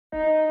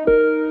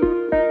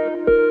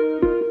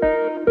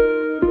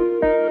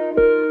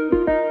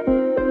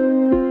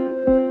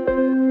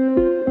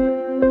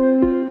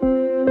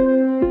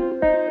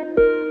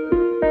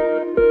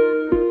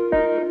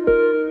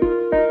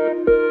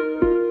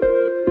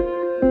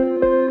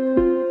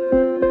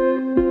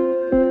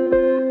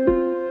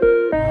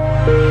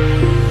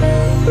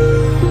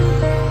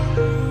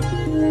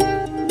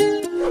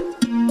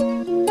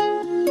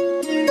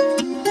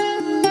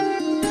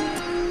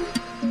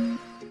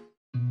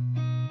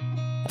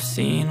I've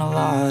seen a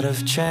lot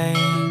of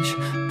change,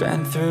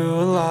 been through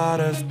a lot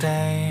of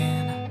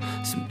pain.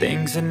 Some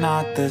things are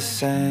not the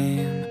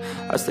same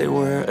as they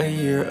were a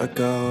year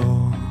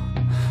ago,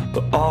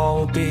 but all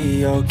will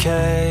be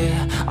okay.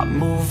 I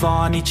move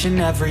on each and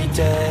every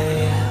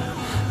day.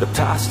 The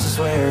past is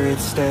where it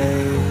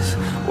stays,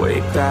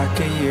 way back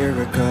a year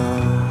ago.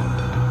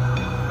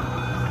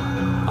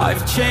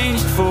 I've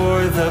changed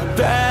for the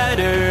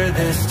better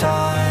this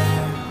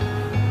time.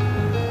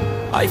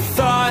 I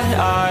thought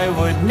I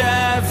would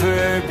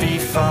never be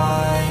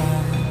fine.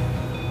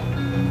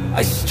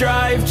 I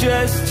strive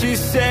just to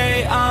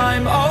say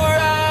I'm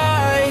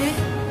alright,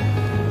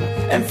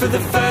 and for the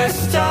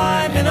first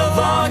time in a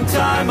long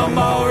time I'm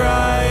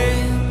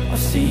alright. I've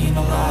seen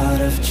a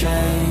lot of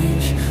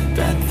change,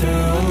 been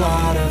through a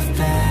lot of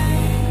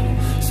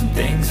pain. Some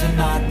things are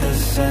not the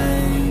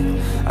same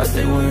as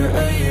they were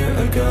a year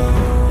ago,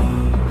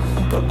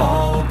 but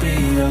all will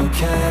be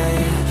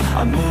okay.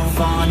 I move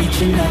on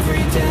each and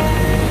every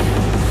day.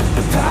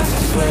 The past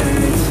is where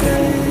it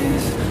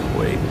stays,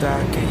 way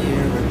back a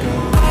year ago.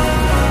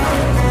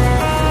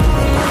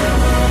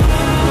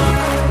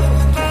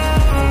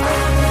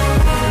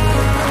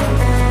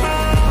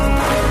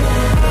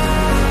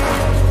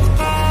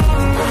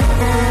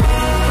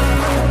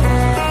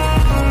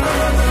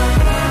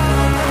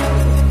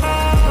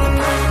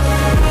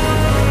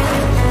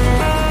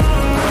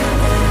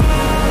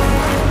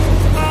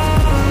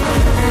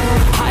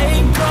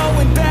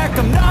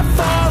 I'm not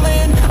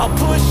falling, I'll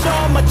push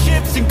all my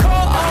chips and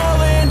call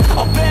all in.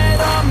 I'll bet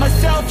on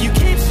myself, you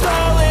keep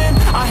stalling.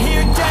 I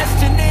hear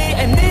destiny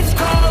and it's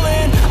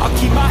calling. I'll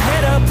keep my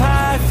head up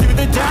high through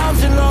the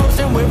downs and lows,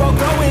 and we're all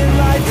going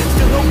live.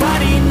 Still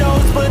nobody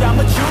knows, but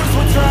I'ma choose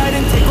what's right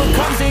and take what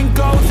comes and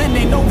goes. And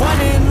ain't no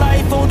one in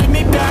life holding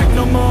me back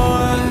no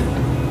more.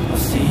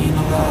 I've seen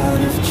a lot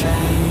of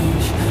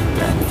change,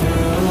 been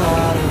through a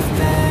lot of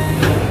pain.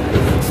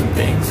 Some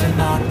things are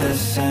not the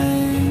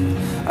same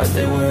as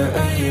they were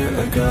a year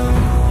ago,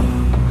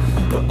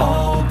 but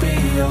all will be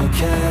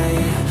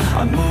okay.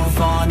 I move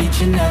on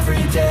each and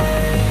every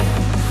day.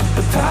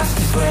 The past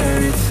is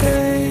where it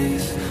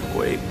stays,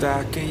 way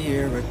back a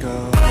year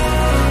ago.